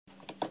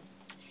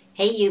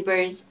Hey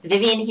Ubers,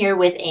 Vivian here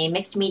with a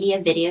mixed media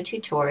video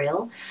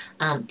tutorial.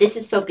 This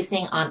is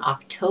focusing on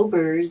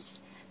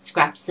October's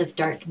Scraps of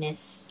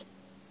Darkness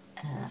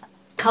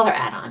color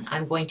add-on.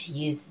 I'm going to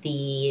use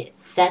the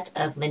set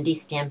of Lindy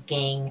Stamp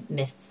Gang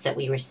mists that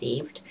we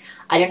received.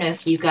 I don't know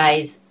if you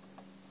guys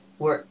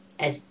were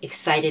as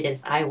excited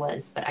as I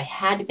was, but I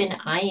had been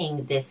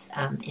eyeing this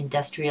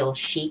industrial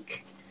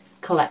chic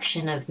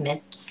collection of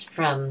mists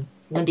from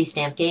Lindy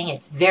Stamp Gang.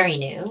 It's very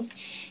new.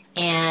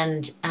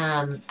 And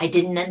I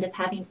didn't end up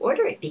having to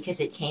order it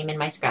because it came in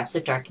my Scraps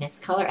of Darkness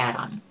color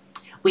add-on.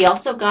 We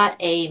also got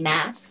a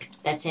mask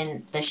that's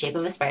in the shape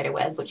of a spider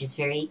web, which is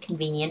very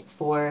convenient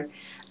for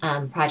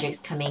projects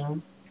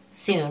coming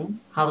soon,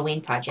 Halloween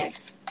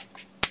projects.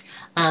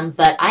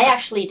 But I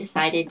actually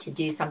decided to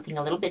do something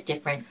a little bit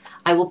different.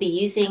 I will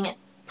be using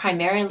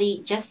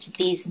primarily just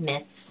these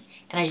mists,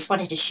 and I just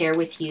wanted to share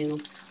with you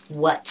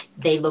what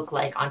they look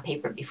like on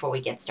paper before we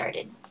get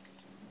started.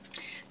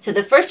 So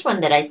the first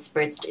one that I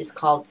spritzed is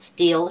called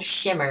Steel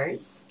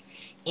Shimmers,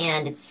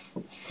 and it's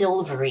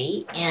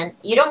silvery, and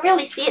you don't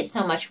really see it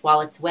so much while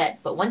it's wet,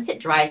 but once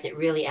it dries, it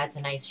really adds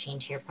a nice sheen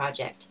to your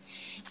project.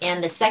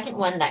 And the second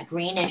one, that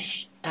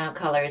greenish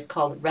color, is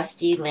called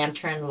Rusty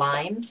Lantern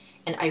Lime,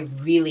 and I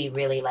really,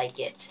 really like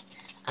it.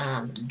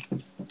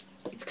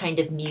 It's kind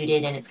of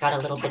muted, and it's got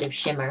a little bit of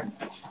shimmer.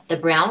 The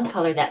brown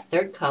color, that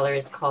third color,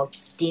 is called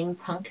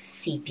Steampunk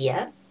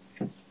Sepia.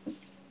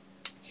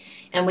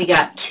 And we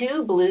got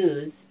two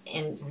blues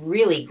in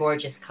really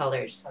gorgeous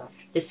colors.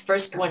 This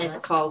first one is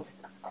called,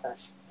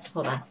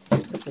 hold on,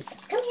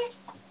 come here.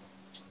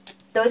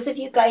 Those of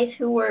you guys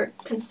who were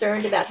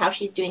concerned about how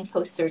she's doing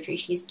post-surgery,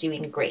 she's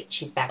doing great.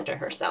 She's back to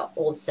herself,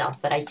 old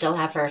self, but I still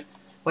have her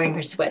wearing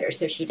her sweater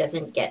so she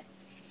doesn't get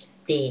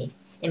the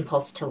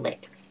impulse to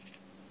lick.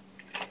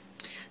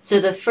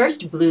 So the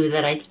first blue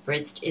that I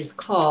spritzed is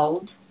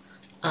called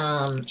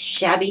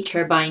Shabby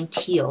Turbine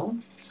Teal.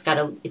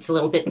 It's a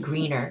little bit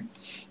greener.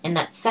 And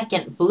that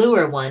second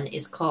bluer one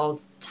is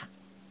called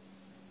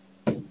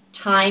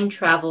Time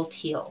Travel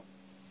Teal.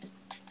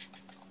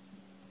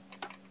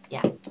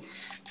 Yeah.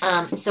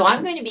 So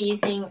I'm going to be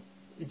using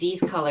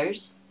these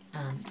colors.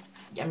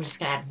 I'm just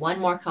going to add one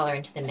more color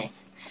into the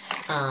mix.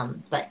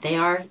 But they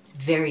are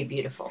very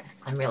beautiful.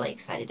 I'm really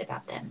excited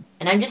about them.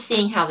 And I'm just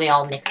seeing how they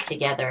all mix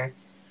together,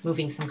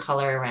 moving some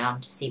color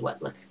around to see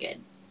what looks good.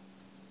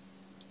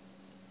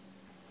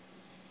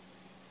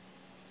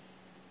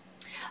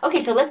 Okay,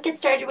 so let's get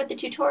started with the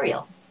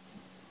tutorial.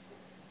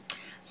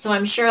 So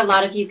I'm sure a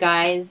lot of you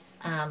guys,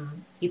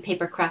 you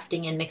paper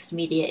crafting and mixed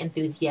media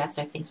enthusiasts,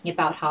 are thinking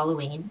about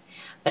Halloween,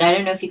 but I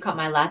don't know if you caught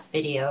my last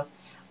video.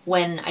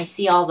 When I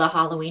see all the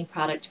Halloween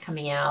product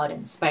coming out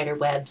and spider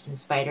webs and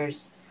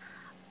spiders,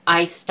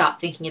 I stop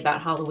thinking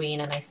about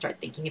Halloween and I start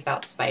thinking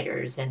about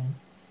spiders and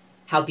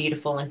how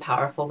beautiful and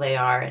powerful they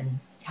are and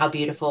how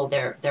beautiful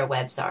their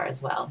webs are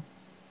as well.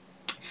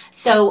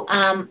 So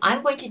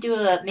I'm going to do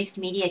a mixed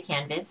media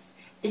canvas.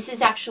 This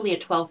is actually a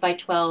 12 by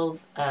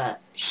 12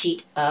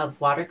 sheet of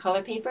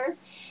watercolor paper,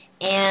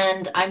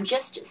 and I'm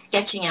just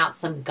sketching out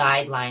some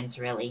guidelines,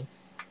 really.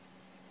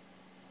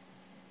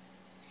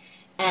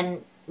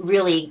 And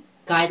really,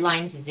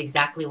 guidelines is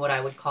exactly what I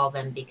would call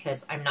them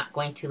because I'm not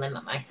going to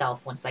limit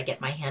myself once I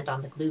get my hand on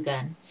the glue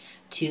gun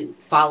to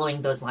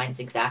following those lines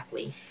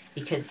exactly,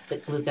 because the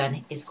glue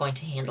gun is going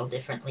to handle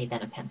differently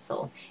than a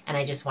pencil, and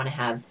I just want to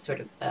have sort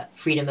of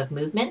freedom of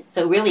movement.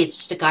 So really it's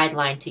just a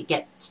guideline to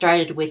get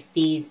started with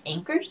these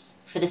anchors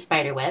for the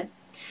spider web.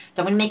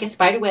 So I'm going to make a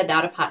spider web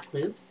out of hot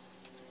glue,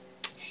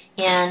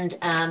 and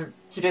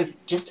sort of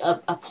just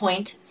a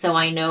point so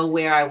I know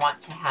where I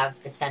want to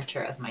have the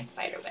center of my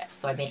spider web.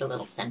 So I made a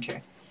little center,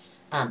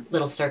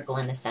 little circle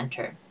in the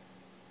center.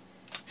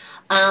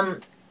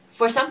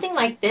 For something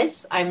like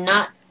this, I'm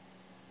not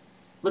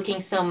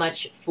looking so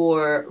much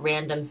for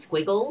random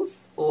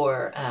squiggles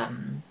or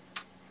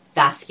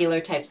vascular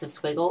types of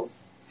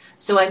squiggles.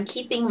 So I'm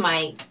keeping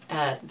my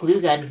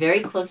glue gun very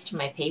close to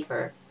my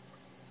paper,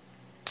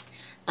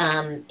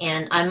 and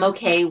I'm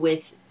okay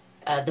with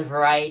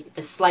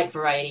the slight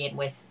variety in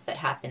width that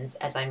happens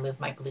as I move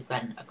my glue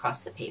gun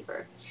across the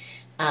paper.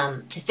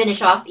 To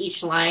finish off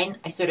each line,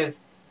 I sort of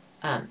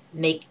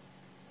make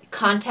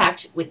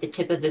contact with the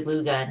tip of the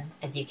glue gun,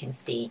 as you can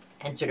see,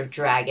 and sort of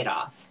drag it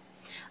off.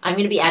 I'm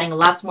going to be adding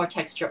lots more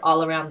texture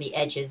all around the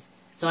edges,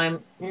 so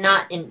I'm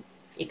not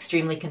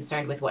extremely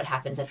concerned with what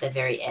happens at the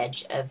very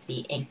edge of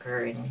the anchor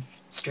and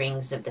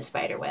strings of the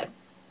spider web.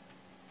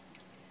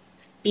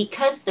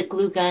 Because the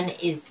glue gun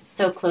is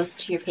so close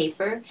to your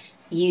paper,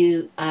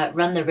 you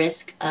run the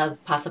risk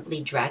of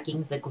possibly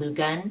dragging the glue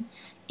gun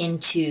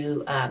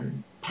into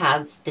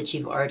paths that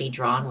you've already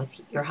drawn with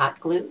your hot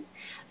glue.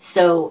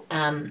 So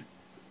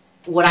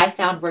what I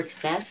found works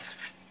best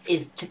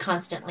is to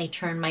constantly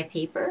turn my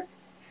paper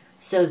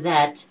so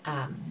that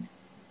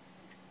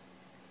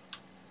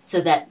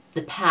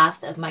the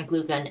path of my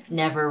glue gun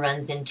never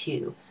runs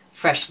into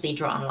freshly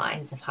drawn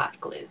lines of hot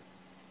glue.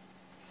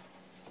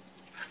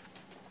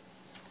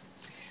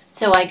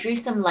 So I drew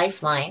some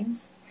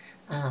lifelines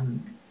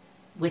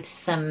with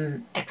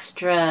some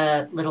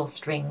extra little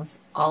strings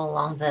all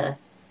along the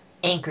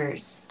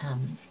anchors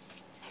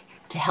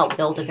to help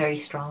build a very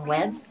strong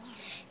web.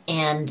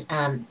 And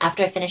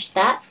after I finished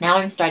that, now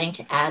I'm starting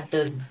to add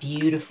those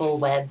beautiful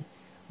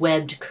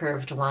webbed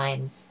curved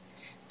lines.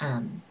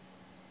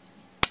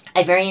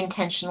 I very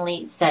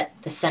intentionally set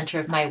the center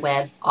of my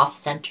web off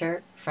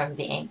center from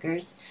the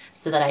anchors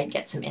so that I'd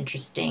get some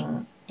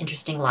interesting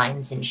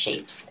lines and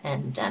shapes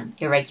and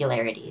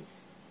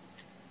irregularities.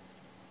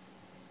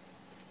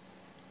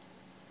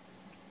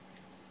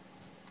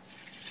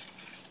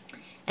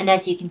 And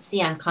as you can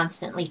see, I'm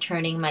constantly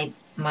turning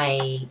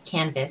my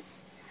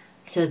canvas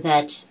so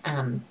that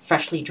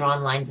freshly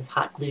drawn lines of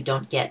hot glue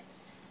don't get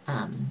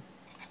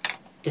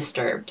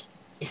disturbed.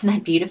 Isn't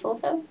that beautiful,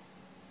 though?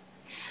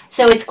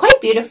 So it's quite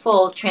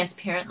beautiful,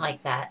 transparent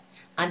like that.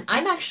 I'm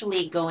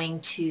actually going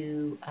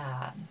to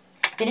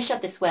finish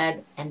up this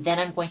web, and then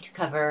I'm going to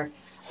cover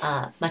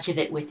much of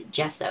it with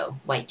gesso,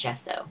 white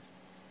gesso.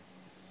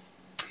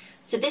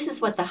 So this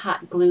is what the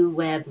hot glue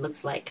web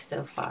looks like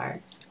so far.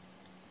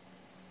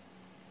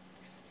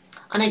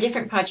 On a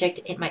different project,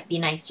 it might be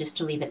nice just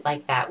to leave it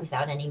like that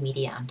without any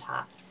media on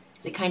top,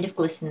 because it kind of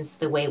glistens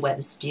the way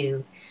webs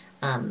do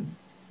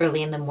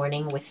early in the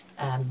morning with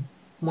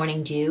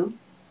morning dew.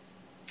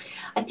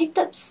 I picked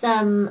up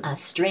some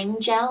string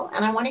gel,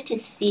 and I wanted to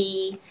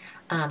see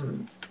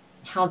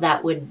how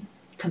that would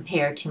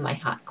compare to my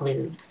hot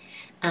glue.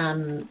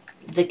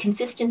 The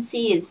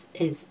consistency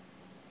is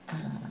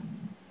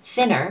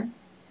thinner,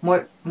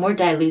 more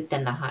dilute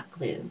than the hot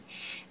glue.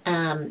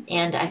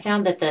 And I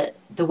found that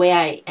the way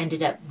I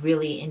ended up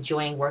really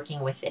enjoying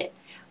working with it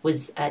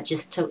was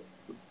just to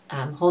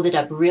hold it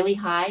up really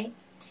high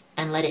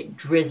and let it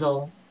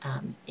drizzle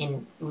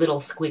in little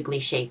squiggly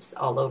shapes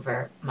all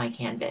over my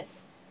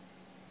canvas.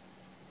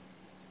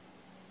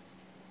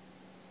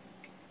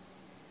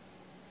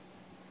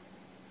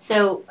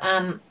 So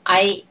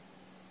I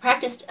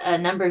practiced a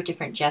number of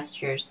different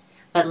gestures,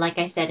 but like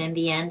I said, in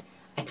the end,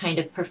 I kind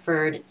of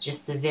preferred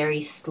just the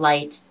very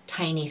slight,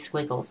 tiny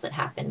squiggles that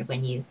happened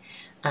when you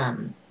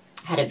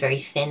had a very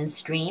thin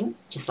stream,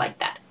 just like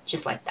that,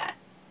 just like that.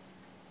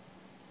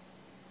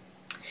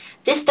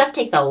 This stuff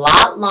takes a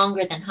lot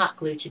longer than hot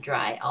glue to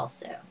dry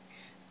also.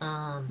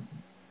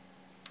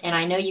 And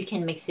I know you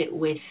can mix it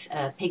with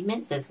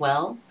pigments as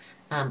well.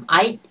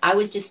 I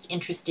was just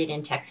interested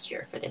in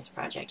texture for this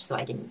project, so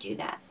I didn't do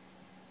that.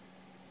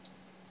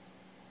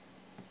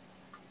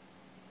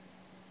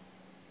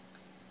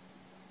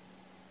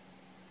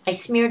 I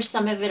smeared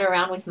some of it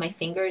around with my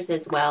fingers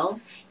as well,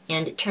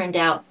 and it turned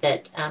out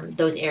that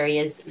those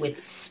areas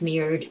with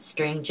smeared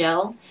string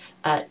gel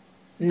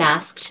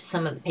masked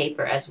some of the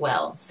paper as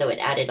well, so it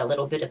added a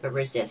little bit of a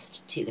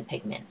resist to the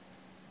pigment.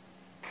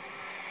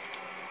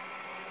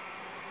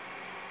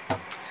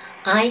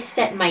 I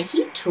set my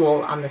heat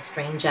tool on the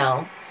string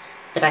gel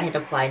that I had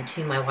applied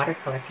to my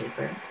watercolor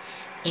paper,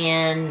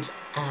 and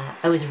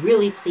I was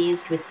really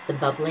pleased with the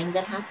bubbling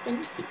that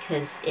happened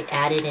because it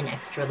added an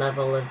extra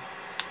level of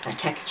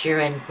texture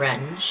and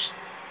grunge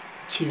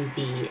to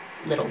the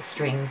little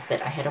strings that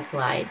I had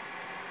applied.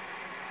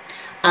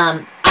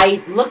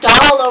 I looked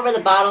all over the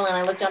bottle and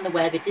I looked on the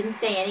web. It didn't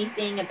say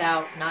anything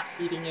about not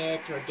heating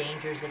it or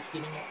dangers of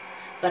heating it,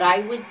 but I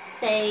would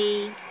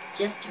say,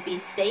 just to be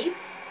safe,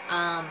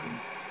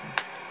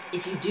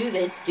 if you do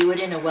this, do it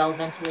in a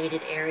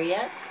well-ventilated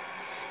area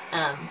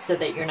so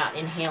that you're not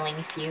inhaling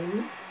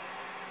fumes.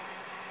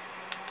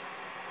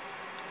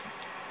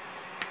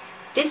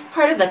 This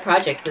part of the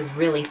project was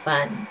really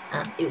fun.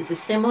 It was a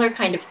similar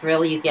kind of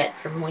thrill you get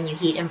from when you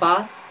heat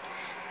emboss,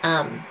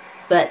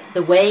 but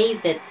the way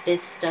that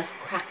this stuff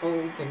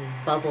crackled and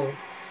bubbled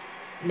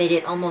made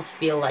it almost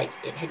feel like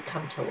it had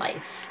come to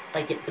life,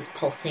 like it was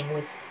pulsing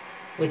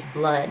with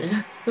blood.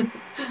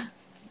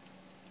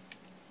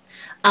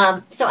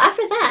 So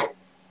after that,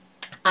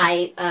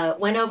 I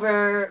went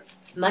over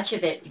much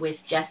of it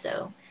with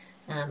gesso.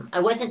 I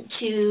wasn't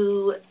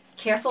too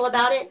careful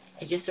about it.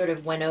 I just sort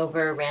of went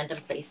over random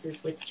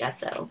places with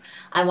gesso.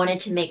 I wanted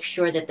to make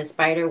sure that the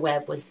spider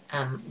web was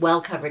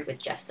well covered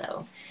with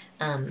gesso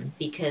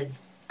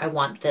because I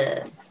want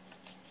the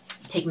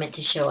pigment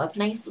to show up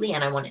nicely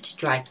and I want it to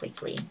dry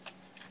quickly.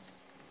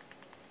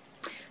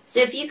 So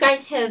if you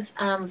guys have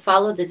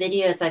followed the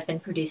videos I've been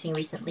producing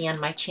recently on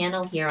my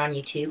channel here on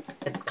YouTube,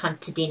 that's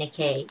Contadina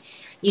K,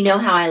 you know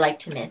how I like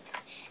to mist.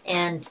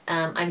 And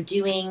I'm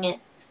doing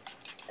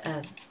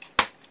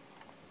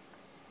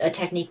a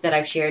technique that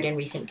I've shared in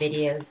recent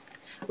videos,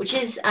 which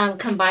is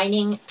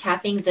combining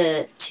tapping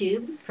the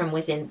tube from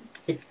within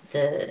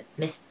the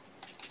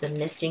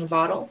misting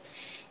bottle,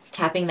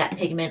 tapping that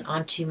pigment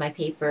onto my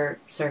paper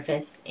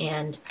surface,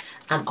 and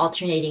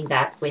alternating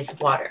that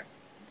with water.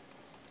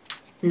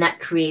 And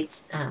that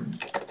creates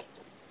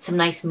some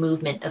nice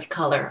movement of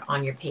color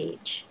on your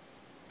page.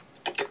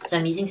 So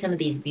I'm using some of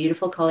these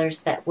beautiful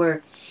colors that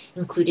were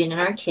included in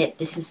our kit.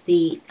 This is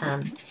the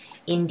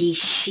Indie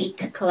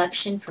Chic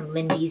collection from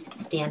Lindy's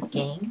Stamp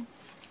Gang.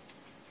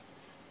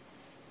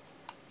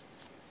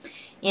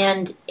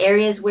 And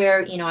areas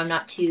where, you know, I'm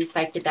not too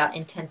psyched about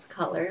intense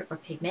color or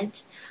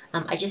pigment,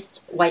 I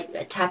just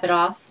tap it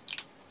off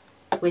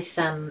with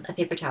a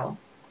paper towel.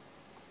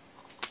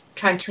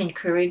 Trying to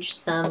encourage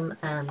some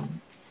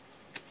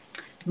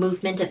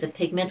movement of the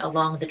pigment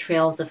along the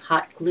trails of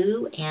hot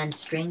glue and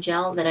string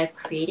gel that I've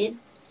created.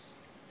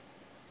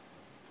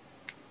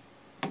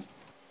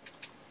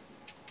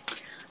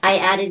 I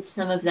added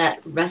some of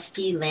that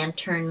Rusty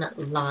Lantern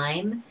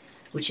Lime,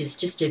 which is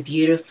just a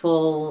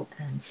beautiful,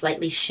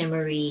 slightly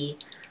shimmery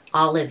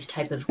olive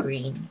type of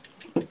green.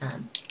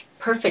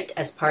 Perfect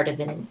as part of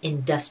an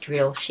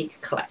industrial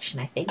chic collection,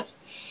 I think.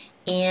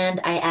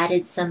 And I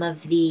added some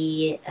of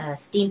the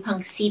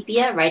Steampunk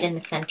Sepia right in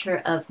the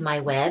center of my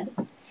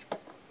web.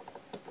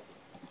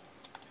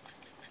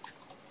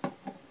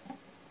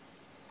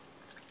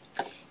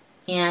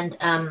 And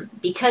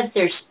because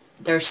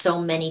there's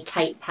so many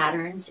tight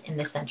patterns in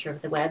the center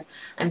of the web,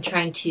 I'm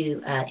trying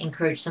to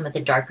encourage some of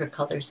the darker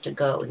colors to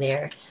go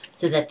there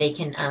so that they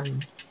can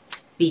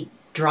be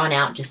drawn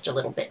out just a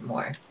little bit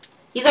more.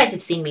 You guys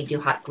have seen me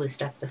do hot glue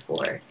stuff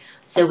before,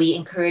 so we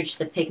encourage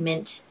the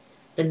pigment,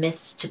 the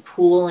mist to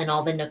pool in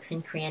all the nooks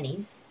and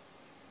crannies.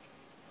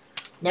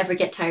 Never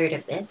get tired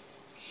of this.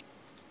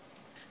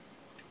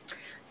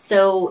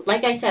 So,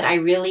 like I said, I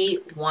really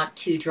want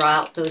to draw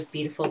out those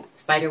beautiful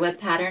spiderweb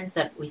patterns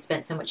that we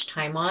spent so much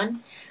time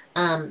on.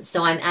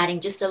 So I'm adding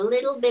just a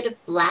little bit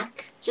of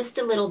black, just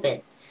a little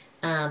bit,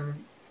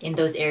 in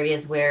those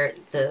areas where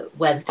the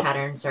web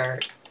patterns are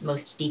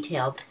most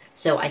detailed,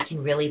 so I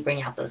can really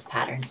bring out those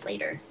patterns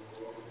later.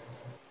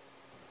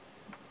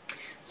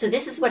 So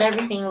this is what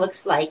everything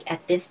looks like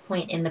at this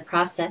point in the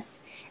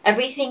process.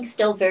 Everything's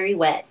still very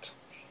wet.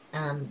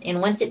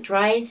 And once it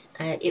dries,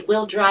 it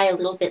will dry a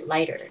little bit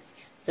lighter.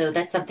 So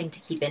that's something to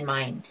keep in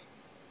mind.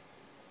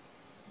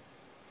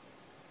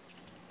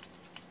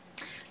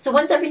 So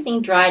once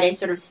everything dried, I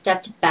sort of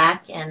stepped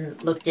back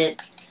and looked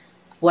at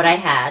what I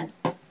had.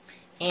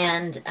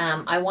 And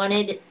I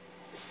wanted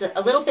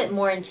a little bit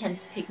more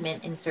intense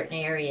pigment in certain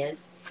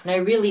areas. And I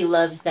really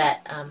love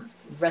that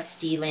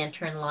Rusty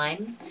Lantern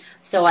Lime.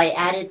 So I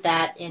added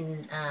that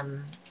in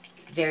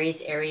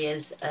various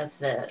areas of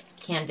the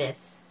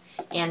canvas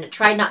and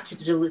tried not to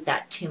dilute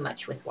that too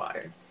much with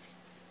water.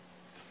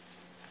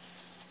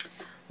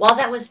 While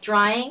that was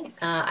drying,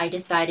 I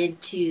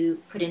decided to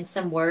put in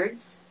some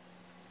words.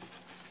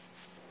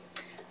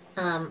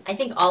 I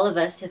think all of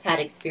us have had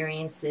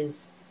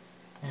experiences,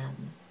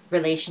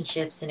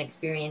 relationships and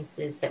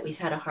experiences that we've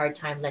had a hard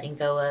time letting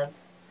go of,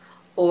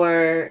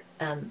 or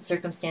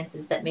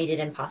circumstances that made it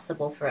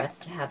impossible for us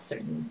to have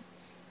certain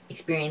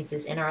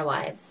experiences in our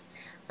lives.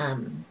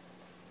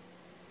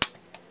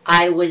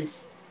 I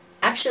was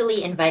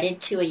actually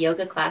invited to a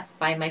yoga class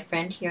by my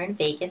friend here in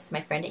Vegas,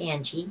 my friend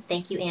Angie.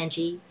 Thank you,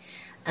 Angie.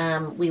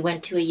 We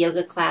went to a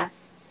yoga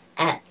class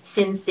at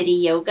Sin City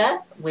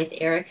Yoga with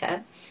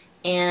Erica,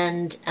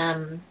 and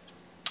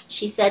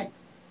she said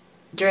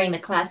during the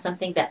class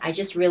something that I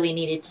just really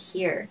needed to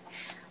hear,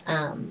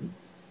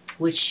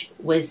 which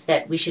was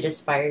that we should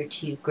aspire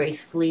to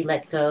gracefully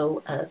let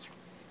go of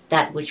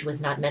that which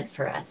was not meant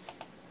for us,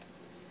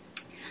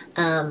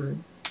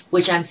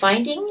 which I'm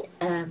finding,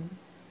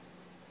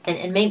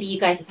 and maybe you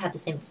guys have had the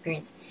same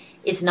experience,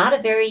 it's not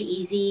a very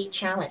easy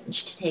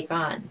challenge to take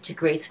on, to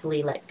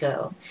gracefully let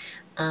go.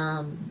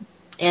 And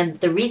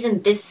the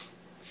reason this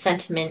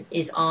sentiment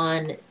is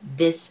on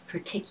this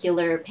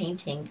particular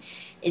painting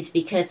is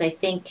because I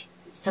think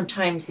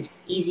sometimes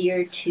it's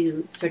easier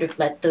to sort of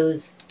let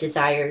those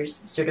desires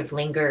sort of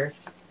linger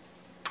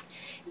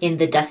in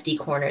the dusty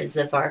corners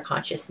of our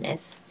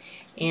consciousness.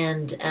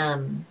 And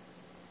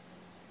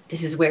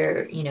this is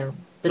where, you know,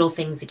 little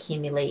things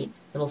accumulate,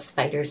 little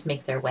spiders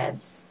make their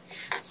webs.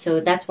 So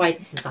that's why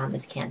this is on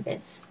this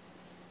canvas.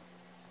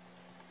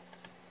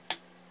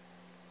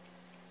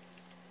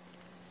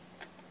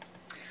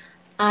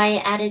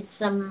 I added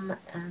some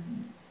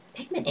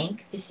pigment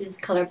ink. This is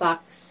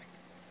Colorbox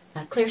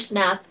Clear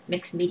Snap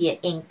Mixed Media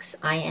Inks,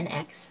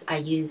 INX. I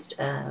used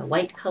a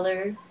white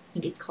color, I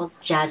think it's called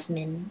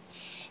Jasmine,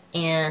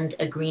 and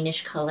a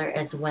greenish color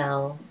as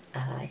well.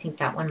 I think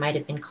that one might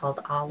have been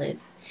called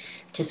Olive,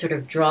 to sort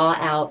of draw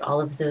out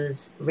all of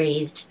those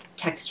raised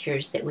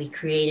textures that we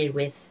created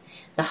with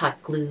the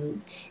hot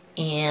glue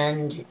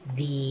and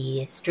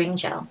the string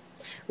gel,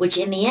 which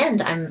in the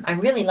end I'm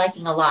really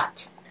liking a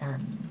lot.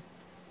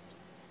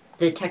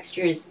 The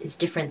texture is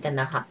different than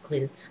the hot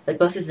glue, but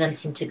both of them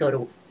seem to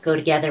go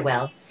together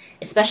well,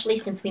 especially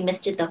since we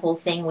misted the whole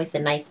thing with a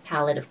nice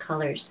palette of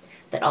colors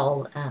that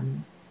all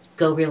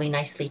go really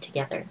nicely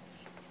together.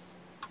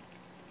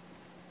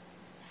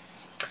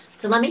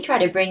 So let me try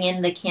to bring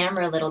in the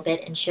camera a little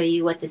bit and show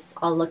you what this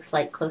all looks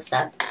like close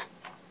up.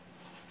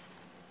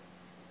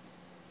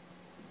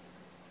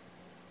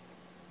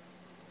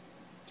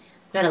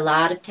 Got a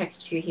lot of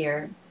texture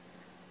here.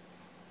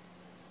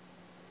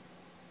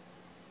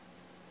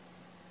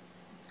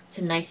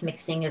 Some nice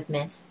mixing of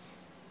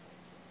mists.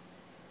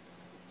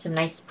 Some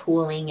nice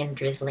pooling and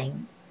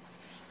drizzling.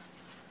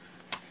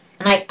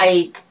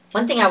 And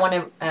one thing I want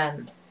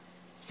to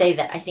say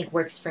that I think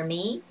works for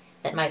me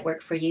that might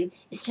work for you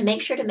is to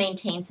make sure to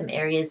maintain some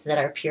areas that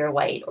are pure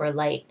white or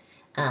light.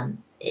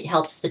 It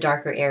helps the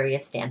darker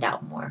areas stand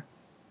out more.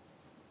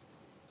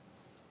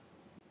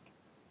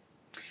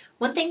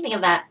 One thing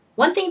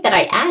that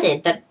I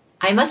added that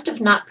I must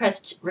have not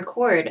pressed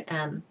record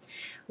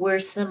were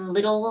some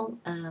little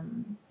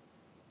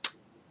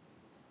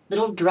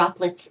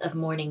droplets of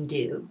morning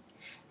dew.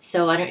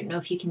 So I don't know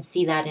if you can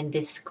see that in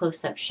this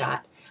close-up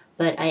shot,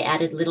 but I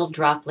added little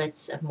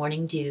droplets of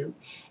morning dew.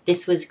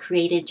 This was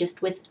created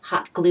just with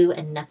hot glue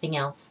and nothing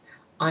else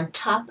on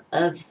top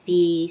of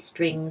the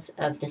strings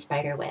of the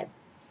spider web.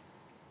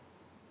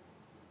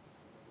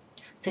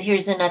 So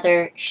here's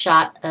another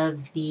shot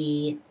of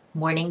the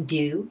morning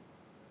dew.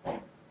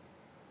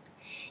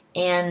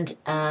 And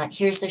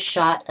here's a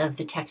shot of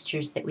the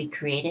textures that we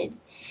created.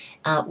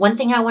 One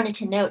thing I wanted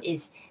to note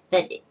is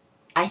that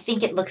I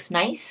think it looks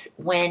nice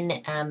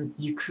when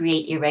you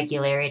create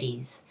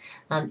irregularities.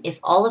 If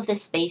all of the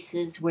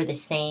spaces were the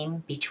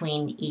same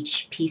between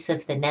each piece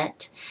of the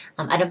net,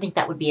 I don't think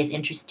that would be as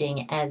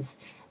interesting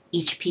as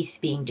each piece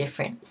being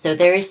different. So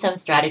there is some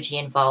strategy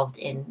involved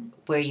in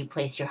where you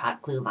place your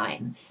hot glue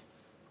lines.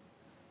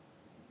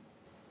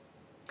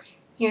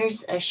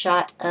 Here's a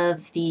shot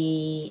of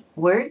the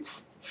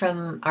words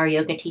from our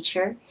yoga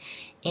teacher,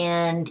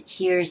 and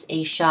here's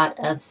a shot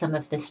of some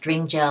of the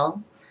string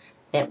gel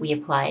that we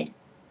applied.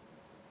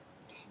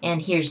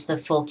 And here's the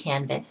full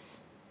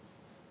canvas.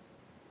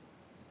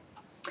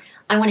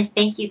 I want to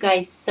thank you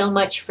guys so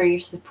much for your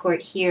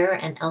support here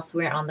and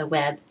elsewhere on the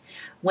web.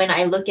 When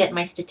I look at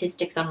my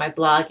statistics on my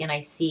blog and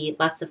I see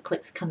lots of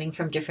clicks coming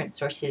from different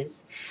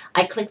sources,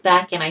 I click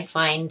back and I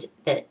find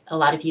that a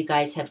lot of you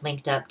guys have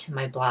linked up to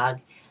my blog,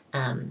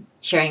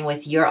 sharing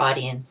with your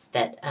audience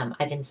that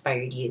I've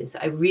inspired you. So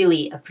I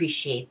really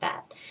appreciate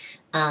that.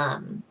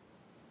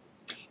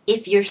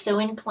 If you're so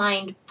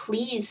inclined,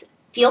 please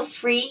feel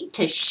free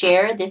to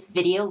share this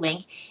video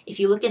link. If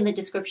you look in the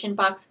description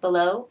box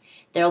below,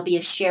 there'll be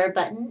a share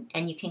button,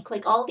 and you can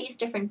click all these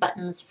different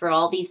buttons for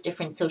all these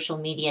different social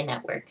media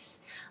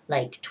networks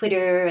like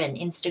Twitter and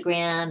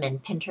Instagram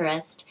and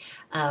Pinterest,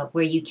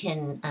 where you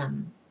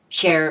can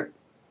share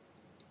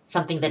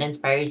something that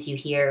inspires you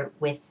here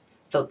with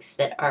folks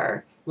that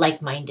are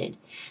like-minded.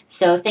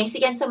 So thanks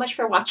again so much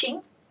for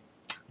watching.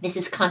 This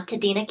is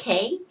Contadina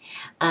K.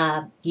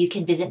 You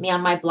can visit me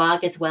on my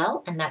blog as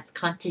well, and that's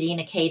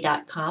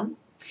contadinak.com.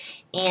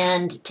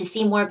 And to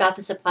see more about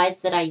the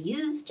supplies that I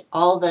used,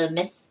 all the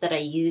mists that I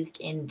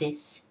used in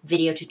this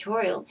video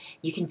tutorial,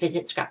 you can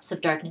visit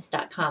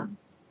scrapsofdarkness.com.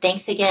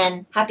 Thanks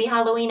again. Happy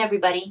Halloween,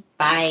 everybody.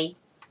 Bye.